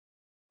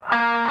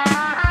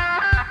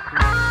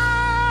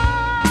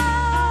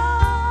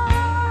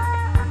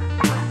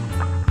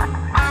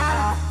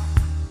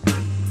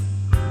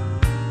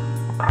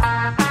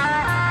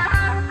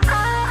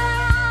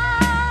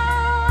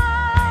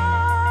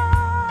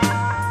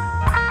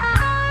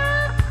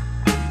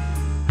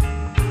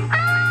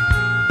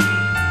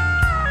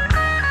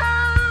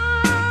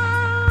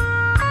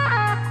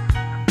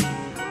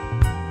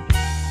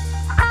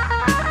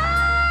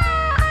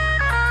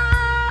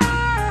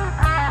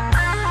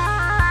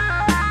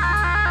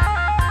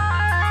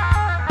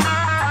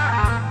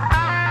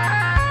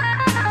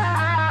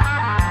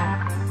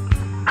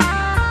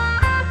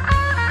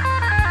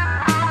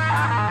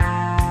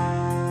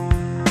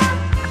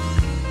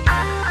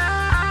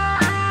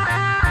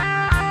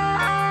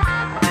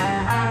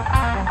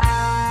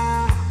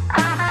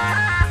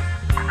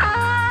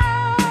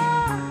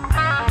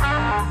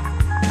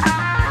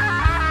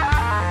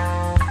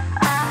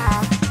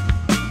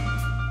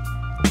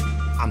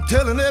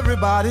Telling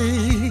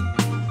everybody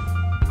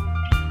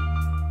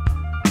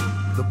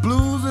the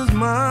blues is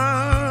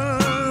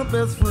my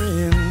best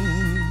friend.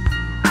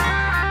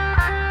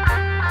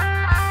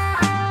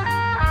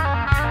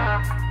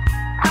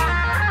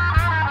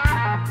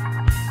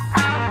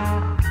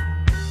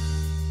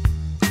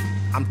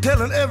 I'm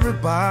telling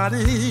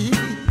everybody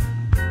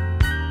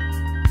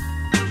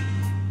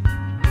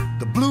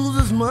the blues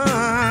is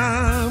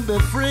my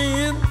best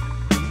friend.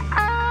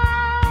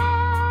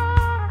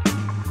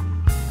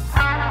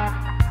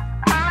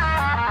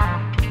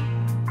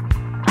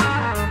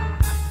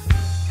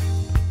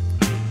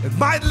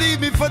 Might leave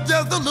me for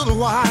just a little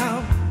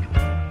while,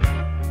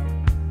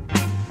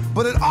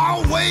 but it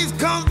always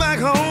comes back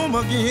home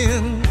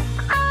again.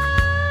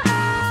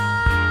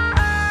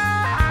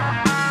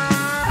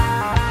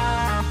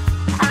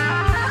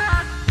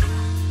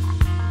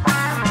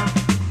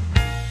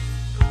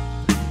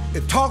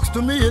 It talks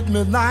to me at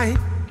midnight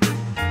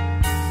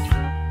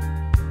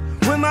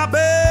when my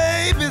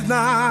baby's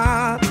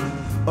not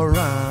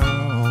around.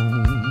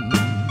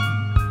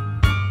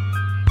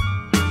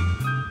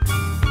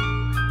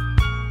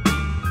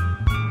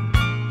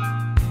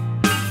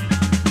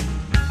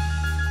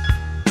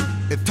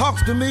 It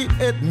talks to me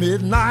at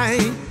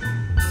midnight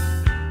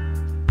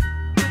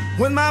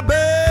when my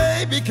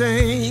baby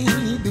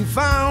can't be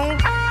found.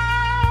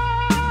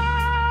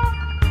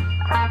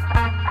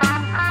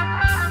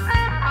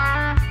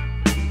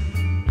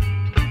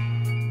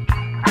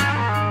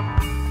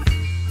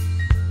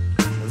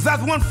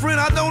 That's one friend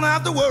I don't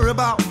have to worry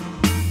about.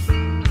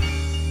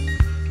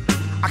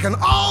 I can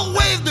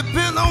always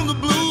depend on the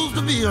blues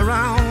to be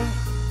around.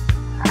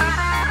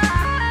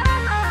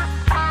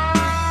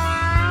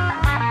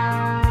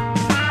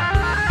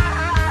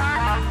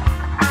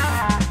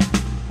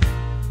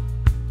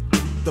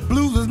 The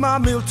blues is my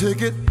meal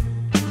ticket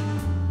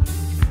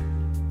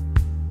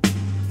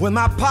when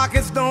my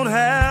pockets don't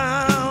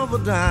have a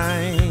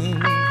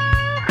dime.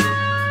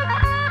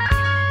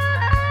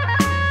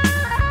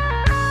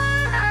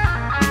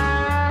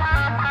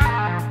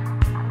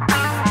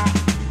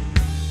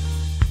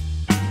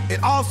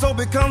 It also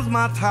becomes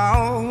my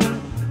towel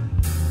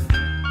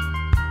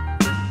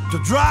to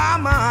dry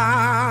my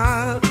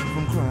eyes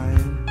from crying.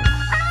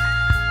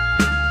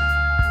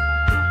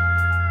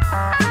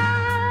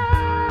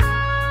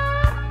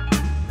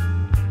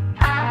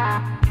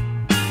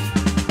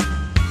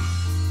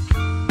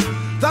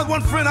 That's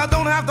one friend I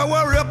don't have to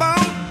worry about.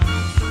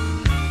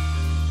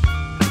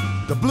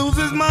 The blues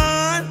is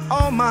mine,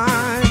 all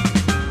mine,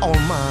 all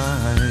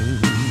mine.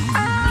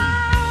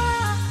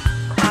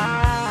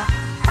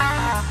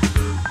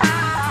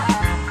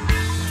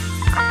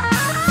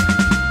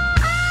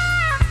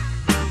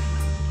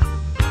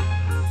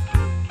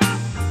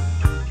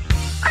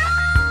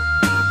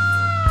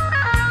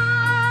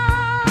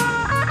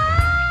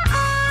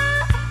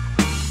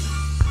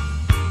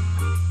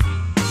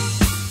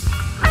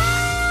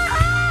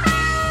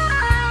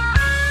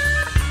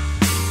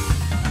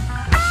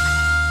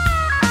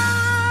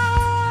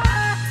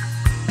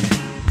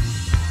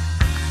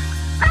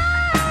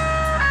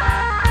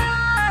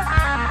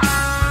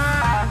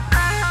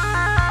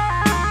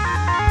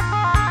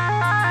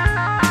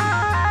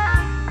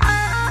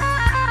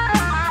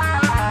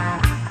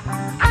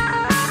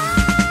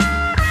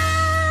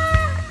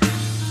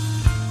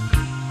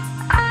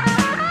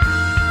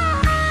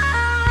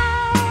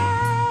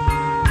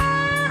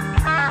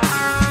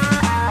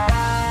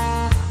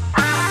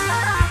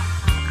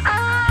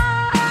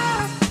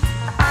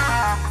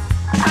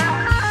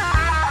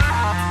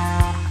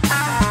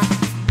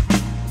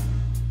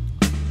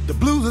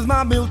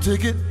 My meal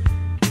ticket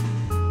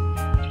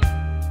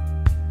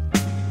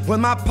when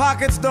my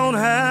pockets don't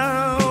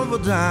have a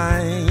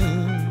dime.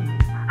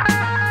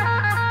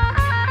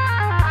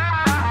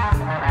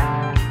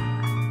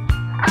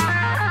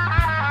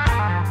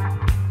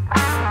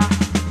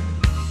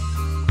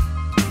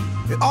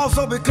 It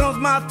also becomes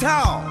my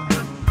towel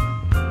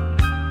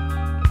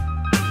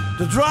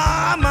to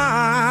dry my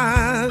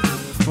eyes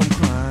from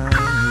crying.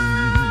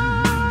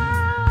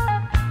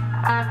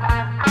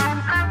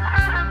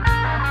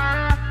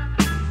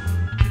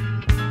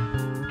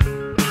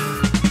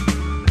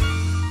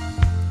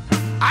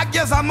 I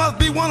guess I must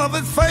be one of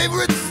his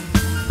favorites.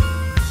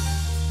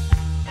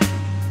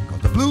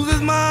 'Cause the blues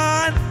is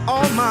mine,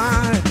 all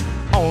mine,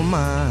 all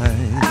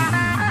mine.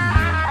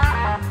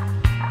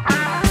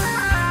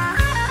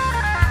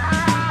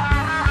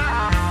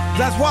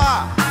 That's why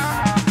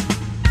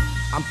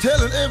I'm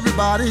telling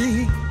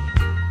everybody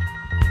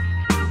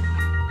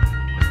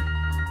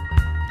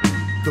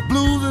the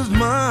blues is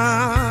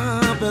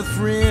my best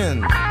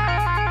friend.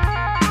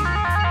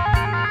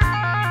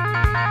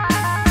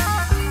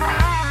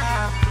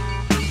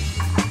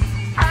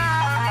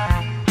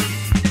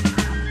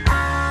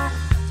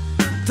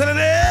 Telling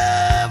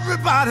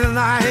everybody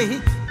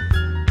tonight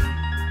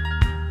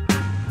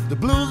the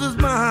blues is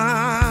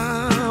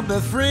my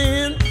best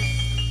friend.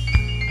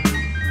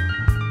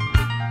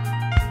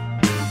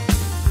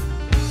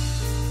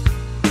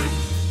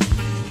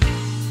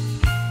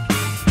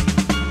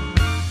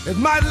 It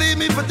might leave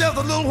me for just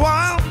a little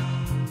while,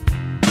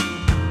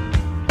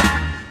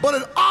 but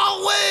it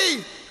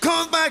always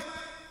comes back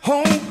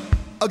home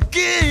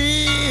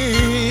again.